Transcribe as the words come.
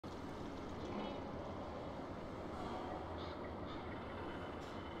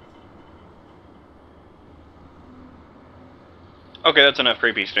Okay, that's enough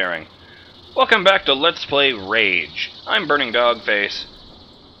creepy staring. Welcome back to Let's Play Rage. I'm BurningDogFace.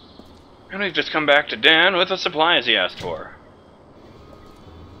 And we've just come back to Dan with the supplies he asked for.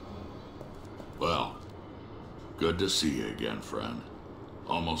 Well, good to see you again, friend.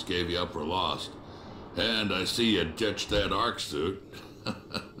 Almost gave you up for lost. And I see you ditched that arc suit.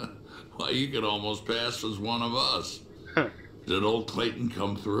 Why, you could almost pass as one of us. Did old Clayton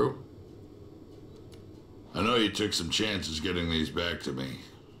come through? I know you took some chances getting these back to me,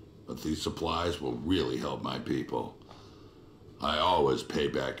 but these supplies will really help my people. I always pay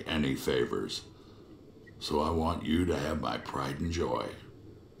back any favors. So I want you to have my pride and joy.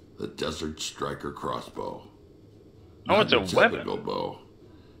 The Desert Striker crossbow. Oh, it's a weapon. Typical bow.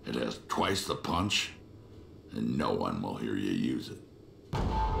 It has twice the punch, and no one will hear you use it.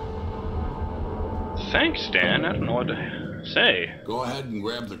 Thanks, Dan. I don't know what to say. Go ahead and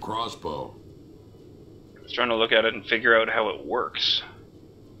grab the crossbow. I was trying to look at it and figure out how it works.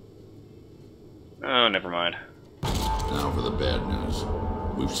 Oh, never mind. Now for the bad news.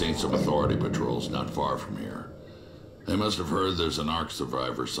 We've seen some authority patrols not far from here. They must have heard there's an Ark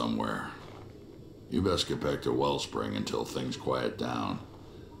survivor somewhere. You best get back to Wellspring until things quiet down.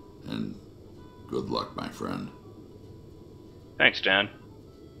 And good luck, my friend. Thanks, Dan.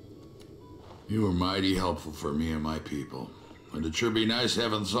 You were mighty helpful for me and my people. And it sure be nice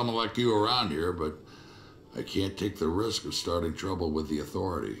having someone like you around here, but I can't take the risk of starting trouble with the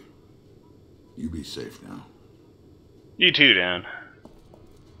authority. You be safe now. You too, Dan.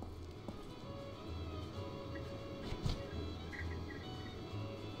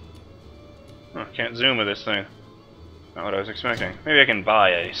 Oh, can't zoom with this thing. Not what I was expecting. Maybe I can buy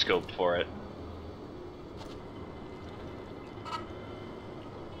a scope for it.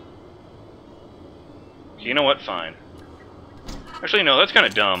 You know what? Fine. Actually, no, that's kind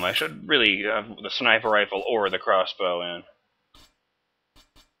of dumb. I should really have the sniper rifle or the crossbow in.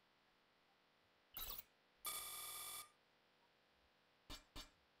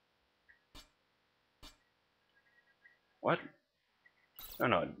 What? Oh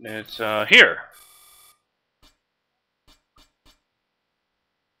no, it's here.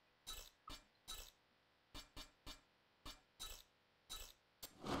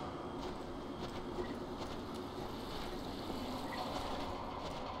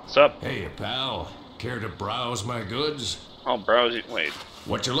 What's up? Hey, pal. Care to browse my goods? I'll browse it. Wait.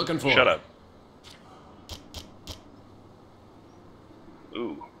 What you looking for? Shut up.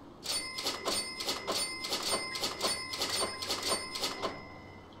 Ooh.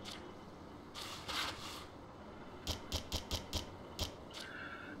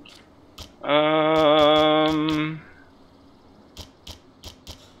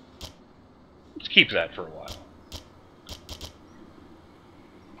 Let's keep that for a while.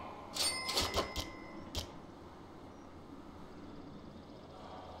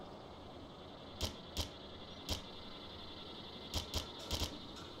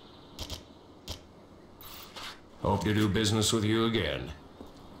 Hope to do business with you again.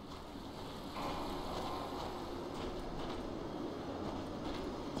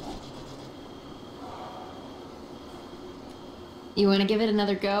 You want to give it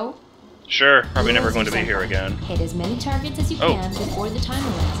another go? Sure, probably never going to be here again. Hit as many targets as you can before the timer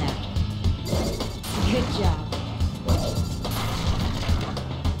runs out. Good job.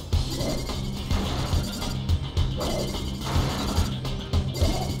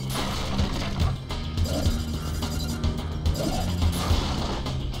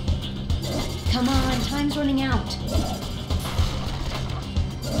 Come on, time's running out.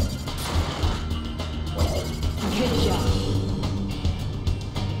 Good job.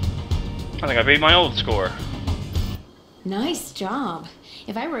 I think I beat my old score. Nice job.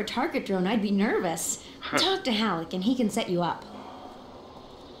 If I were a target drone, I'd be nervous. Talk to Halleck and he can set you up.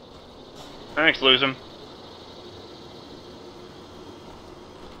 Thanks, Loosum.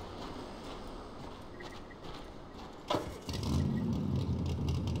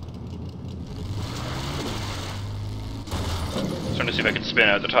 Trying to see if I can spin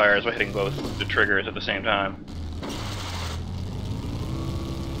out the tires by hitting both the triggers at the same time.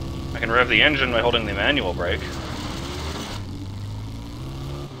 I can rev the engine by holding the manual brake.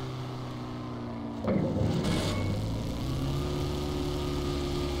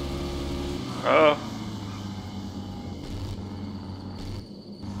 Oh.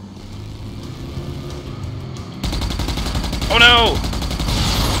 Oh no!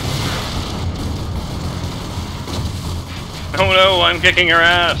 Oh no, I'm kicking her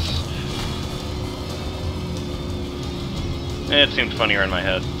ass! It seemed funnier in my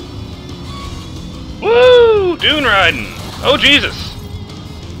head. Woo! Dune riding! Oh Jesus!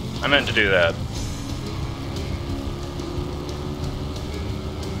 I meant to do that.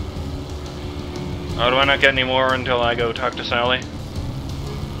 Oh, do I not get any more until I go talk to Sally?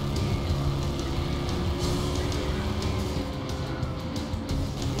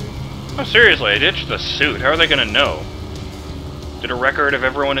 Oh, seriously, I ditched the suit. How are they gonna know? Did a record of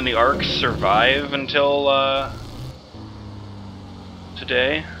everyone in the Ark survive until,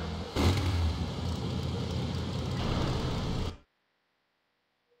 today?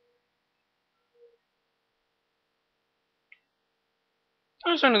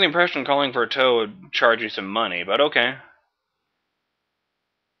 I was under the impression calling for a tow would charge you some money, but okay.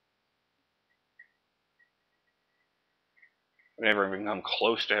 I've never even come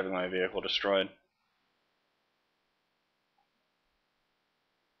close to having my vehicle destroyed.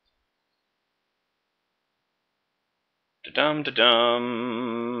 Da-dum, da-dum.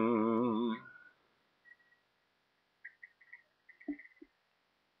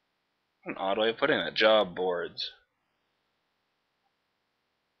 An odd way of putting it. Job boards.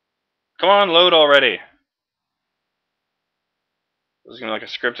 Come on, load already! This is gonna be like a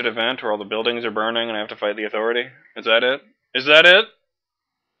scripted event where all the buildings are burning and I have to fight the authority? Is that it? Is that it?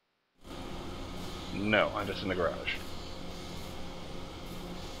 No, I'm just in the garage.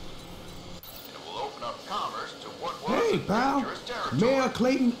 It will open up commerce to what was Hey, pal. Mayor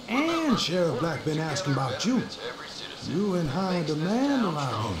Clayton and Sheriff Black been asking about you. You in high demand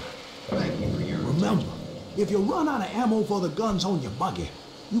around here. Remember, if you run out of ammo for the guns on your buggy,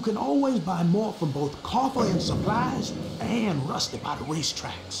 you can always buy more from both Coffer and Supplies and Rusty by the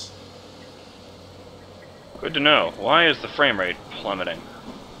racetracks. Good to know. Why is the frame rate plummeting?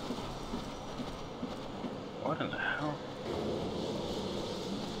 What in the hell?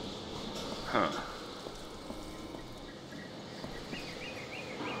 Huh.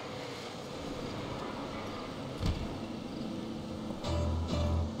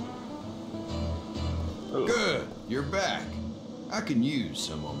 Ooh. Good, you're back. I can use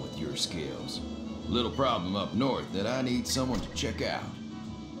someone with your skills. Little problem up north that I need someone to check out.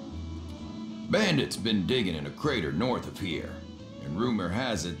 Bandits been digging in a crater north of here, and rumor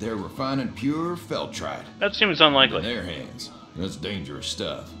has it they're refining pure feltrite. That seems unlikely. In their hands. That's dangerous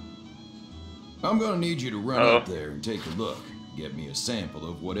stuff. I'm gonna need you to run up there and take a look. Get me a sample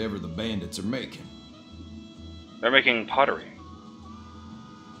of whatever the bandits are making. They're making pottery.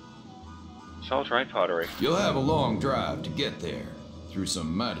 Feltrite pottery. You'll have a long drive to get there, through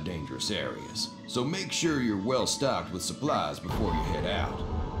some mighty dangerous areas. So make sure you're well stocked with supplies before you head out.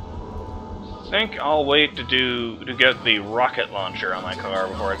 I think I'll wait to get the rocket launcher on my car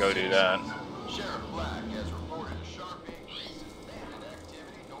before I go do that. Sheriff Black has reported a sharp increase in bandit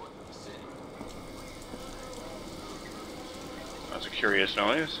activity north of the city. That's a curious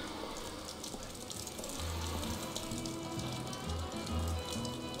noise.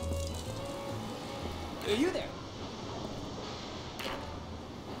 Are you there?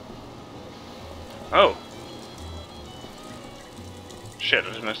 Oh. Shit,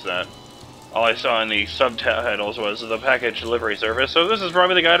 I just missed that. All I saw in the subtitles was the package delivery service, so this is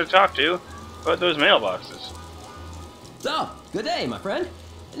probably the guy to talk to about those mailboxes. So, good day, my friend.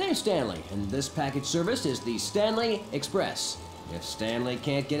 My name's Stanley, and this package service is the Stanley Express. If Stanley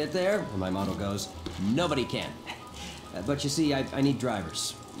can't get it there, and my motto goes, nobody can. But you see, I need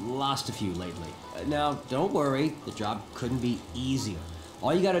drivers. Lost a few lately. Now, don't worry, the job couldn't be easier.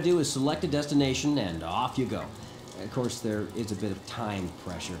 All you gotta do is select a destination, and off you go. Of course, there is a bit of time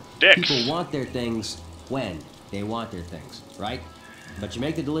pressure. Dicks. People want their things when they want their things, right? But you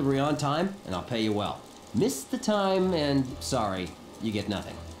make the delivery on time, and I'll pay you well. Miss the time, and sorry, you get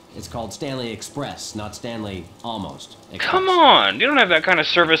nothing. It's called Stanley Express, not Stanley Almost Express. Come on! You don't have that kind of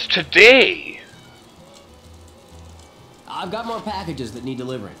service today! I've got more packages that need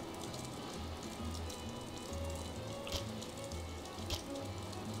delivering.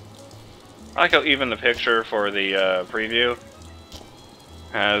 I like how even the picture for the preview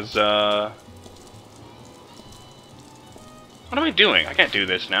has, what am I doing? I can't do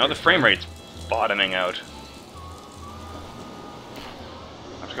this now. The frame rate's bottoming out.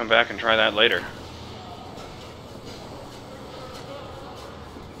 I'll have to come back and try that later.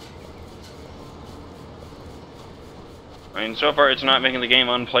 I mean, so far it's not making the game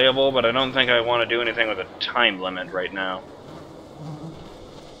unplayable, but I don't think I want to do anything with a time limit right now.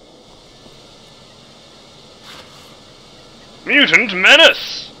 Mutant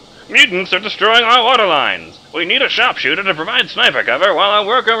menace! Mutants are destroying our water lines. We need a sharpshooter to provide sniper cover while our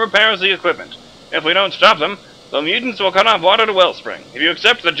worker repairs the equipment. If we don't stop them, the mutants will cut off water to Wellspring. If you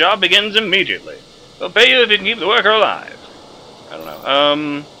accept, the job begins immediately. They'll pay you if you can keep the worker alive. I don't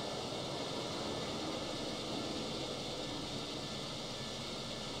know.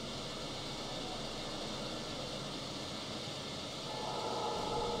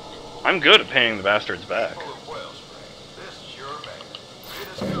 I'm good at paying the bastards back.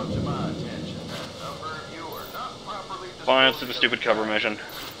 Fine, let's do the stupid cover mission.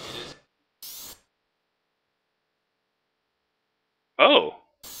 Oh,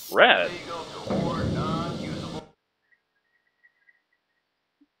 rad.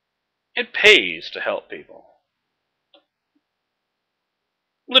 It pays to help people.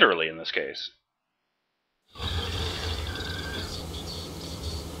 Literally, in this case.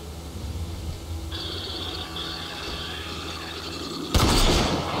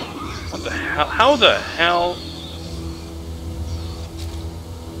 What the hell? How the hell?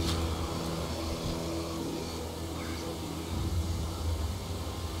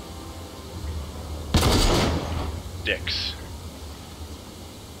 Dicks.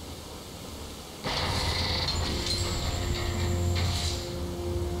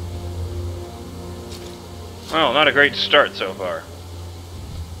 Well, not a great start so far.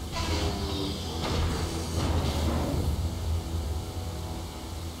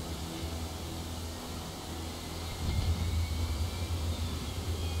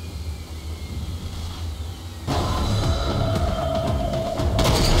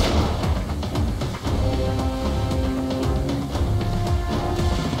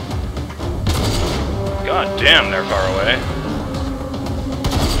 God damn, they're far away.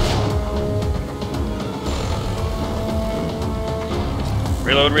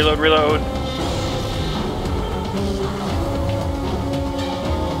 Reload, reload, reload.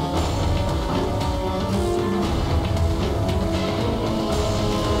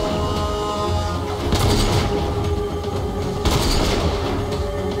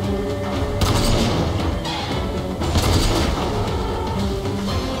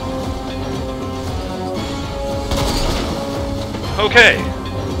 Okay,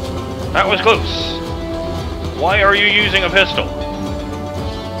 that was close. Why are you using a pistol?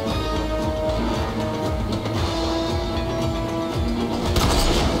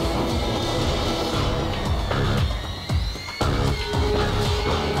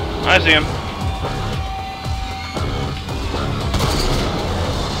 I see him.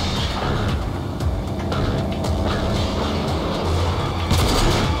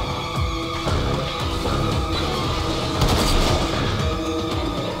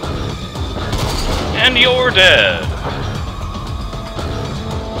 And you're dead.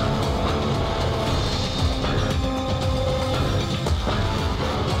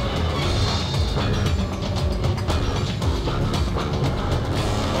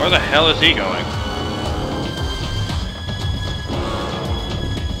 Where the hell is he going?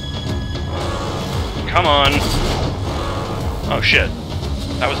 Come on. Oh shit.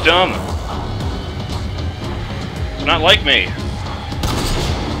 That was dumb. It's not like me.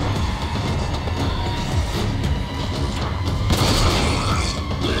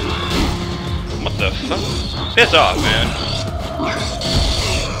 What the fuck? Piss off, man.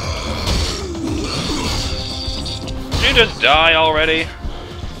 Did you just die already?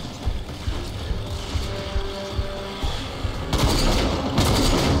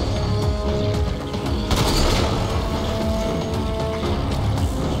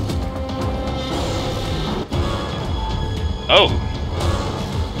 Oh!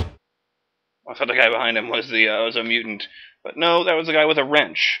 I thought the guy behind him was a mutant. But no, that was the guy with a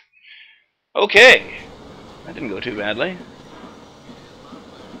wrench. Okay! That didn't go too badly.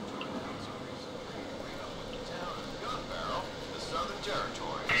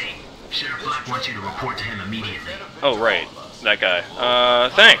 Hey, Sheriff Black wants you to report to him immediately. Oh, right. That guy.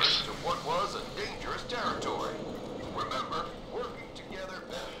 Thanks.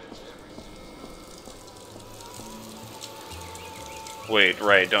 Wait,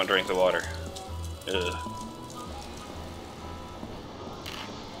 right, don't drink the water. Ugh.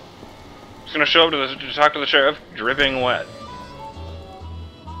 Just gonna show up to talk to the sheriff, dripping wet.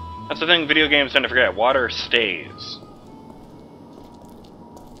 That's the thing video games tend to forget. Water stays.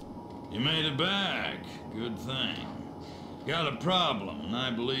 You made it back. Good thing. Got a problem, and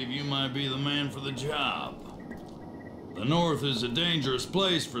I believe you might be the man for the job. The North is a dangerous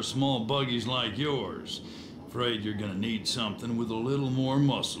place for small buggies like yours. Afraid you're gonna need something with a little more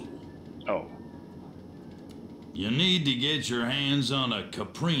muscle. Oh. You need to get your hands on a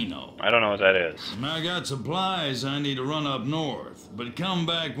Caprino. I don't know what that is. I got supplies I need to run up north, but come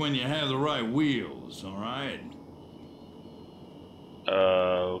back when you have the right wheels, alright?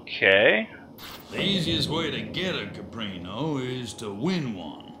 Okay. The easiest way to get a Caprino is to win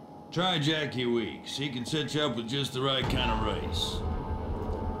one. Try Jackie Weeks. He can set you up with just the right kind of race.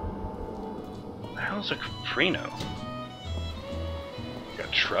 What the hell's a Caprino? Like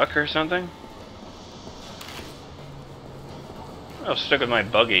a truck or something? I'll stick with my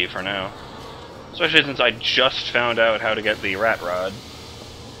buggy for now. Especially since I just found out how to get the Rat Rod.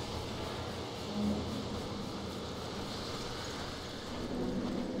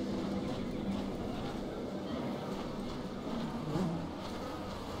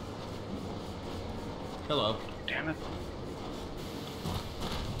 Hello. Damn it.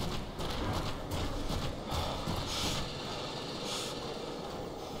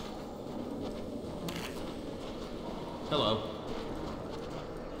 Hello.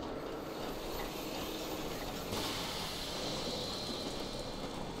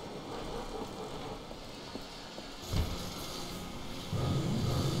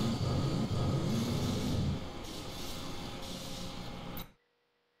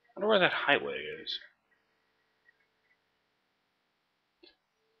 I wonder where that highway is.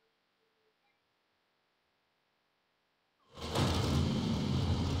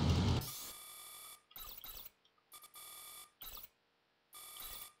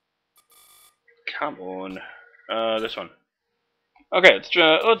 Come on. This one. Okay,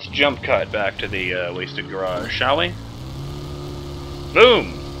 let's jump cut back to the wasted garage, shall we?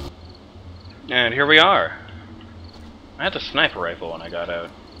 Boom! And here we are. I had the sniper rifle when I got out.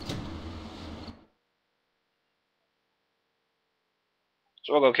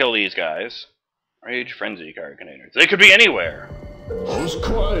 So we'll go kill these guys. Rage Frenzy card containers. They could be anywhere! It's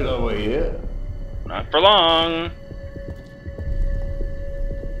quiet over here. Not for long.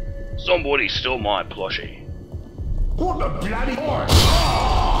 Somebody stole my plushie. What the bloody fuck?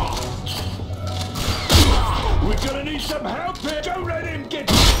 We're gonna need some help here. Don't let him get.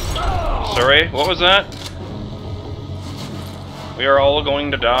 Sorry, what was that? We are all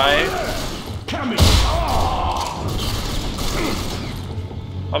going to die. Come here.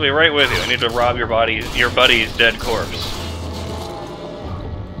 I'll be right with you. I need to rob your buddy's dead corpse.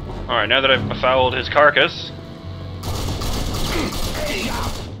 Alright, now that I've befouled his carcass.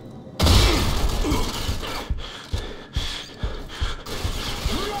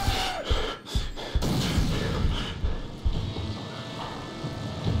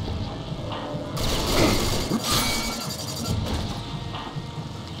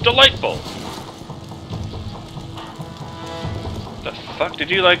 Delightful! The fuck?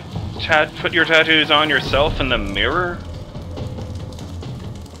 Did you, like, put your tattoos on yourself in the mirror?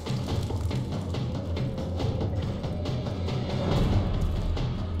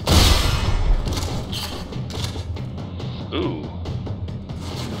 Ooh.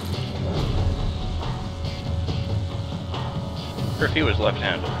 Or if he was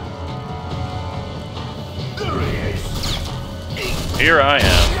left-handed. There he is. Here I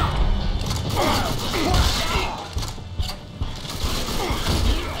am.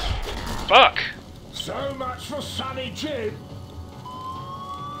 Fuck! So much for Sonny Jim.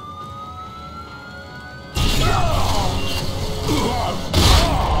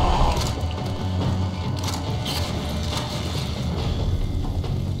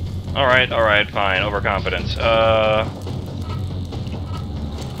 Alright, fine. Overconfidence.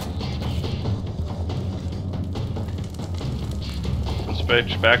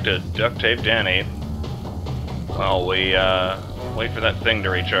 Switch back to Duct Tape Danny while we, wait for that thing to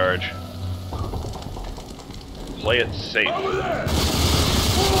recharge. Play it safe.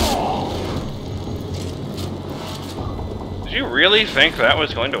 Did you really think that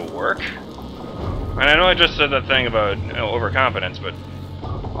was going to work? And I know I just said that thing about, you know, overconfidence, but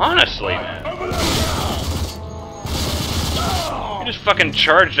honestly, man. You just fucking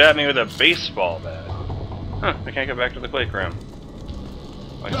charged at me with a baseball bat. Huh, I can't get back to the Quake room.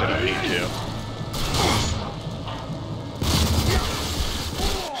 I said I need to.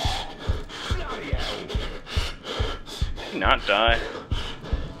 Did he not die?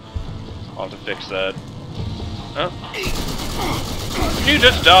 I'll have to fix that. Oh. Did you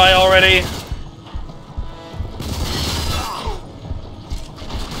just die already?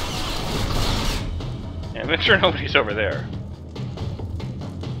 Yeah, make sure nobody's over there.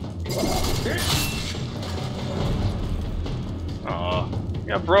 Aw,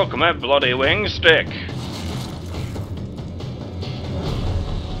 you broke my bloody wing stick.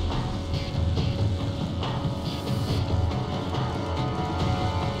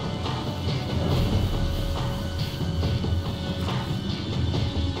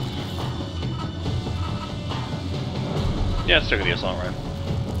 Yeah, let's look at the assault rifle.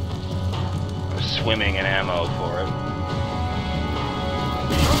 I'm swimming in ammo for it.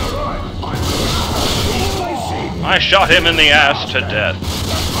 I shot him in the ass to death.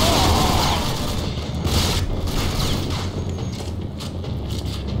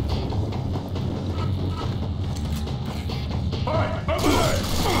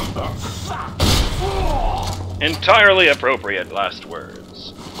 Entirely appropriate last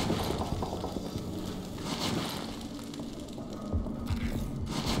words.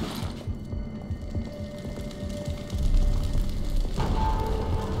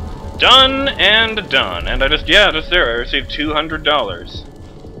 Done and done. And I just there, I received $200.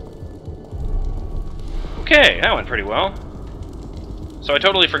 Okay, that went pretty well. So I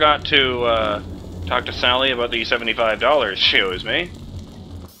totally forgot to talk to Sally about the $75 she owes me.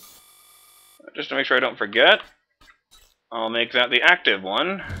 Just to make sure I don't forget, I'll make that the active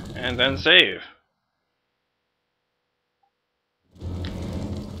one, and then save.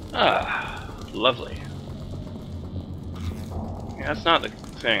 Ah, lovely. Yeah, that's not the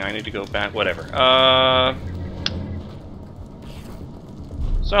thing, I need to go back, whatever.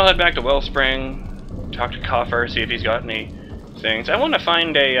 So I'll head back to Wellspring, talk to Coffer, see if he's got any things. I want to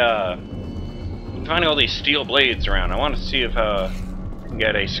find finding all these steel blades around. I want to see if I can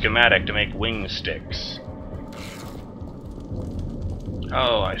get a schematic to make wing sticks.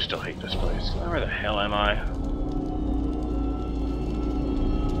 Oh, I still hate this place. Where the hell am I?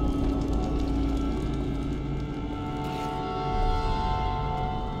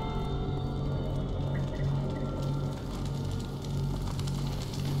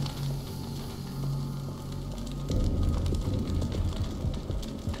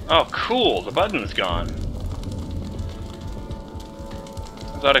 Oh, cool! The button's gone.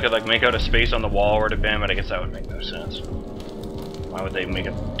 I thought I could, like, make out a space on the wall where to bam, but I guess that would make no sense. Why would they make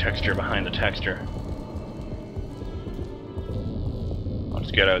a texture behind the texture? I'll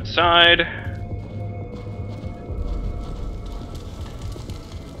just get outside.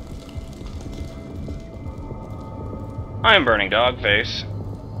 I'm BurningDogFace,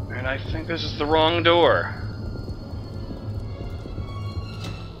 and I think this is the wrong door.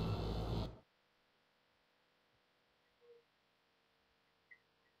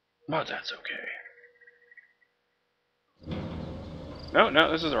 But that's okay.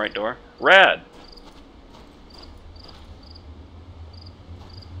 No, this is the right door. Rad!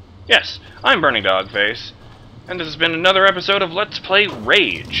 Yes, I'm BurningDogFace, and this has been another episode of Let's Play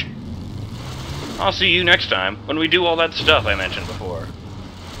Rage. I'll see you next time, when we do all that stuff I mentioned before.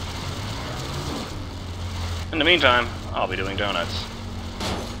 In the meantime, I'll be doing donuts.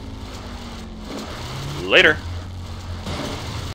 Later!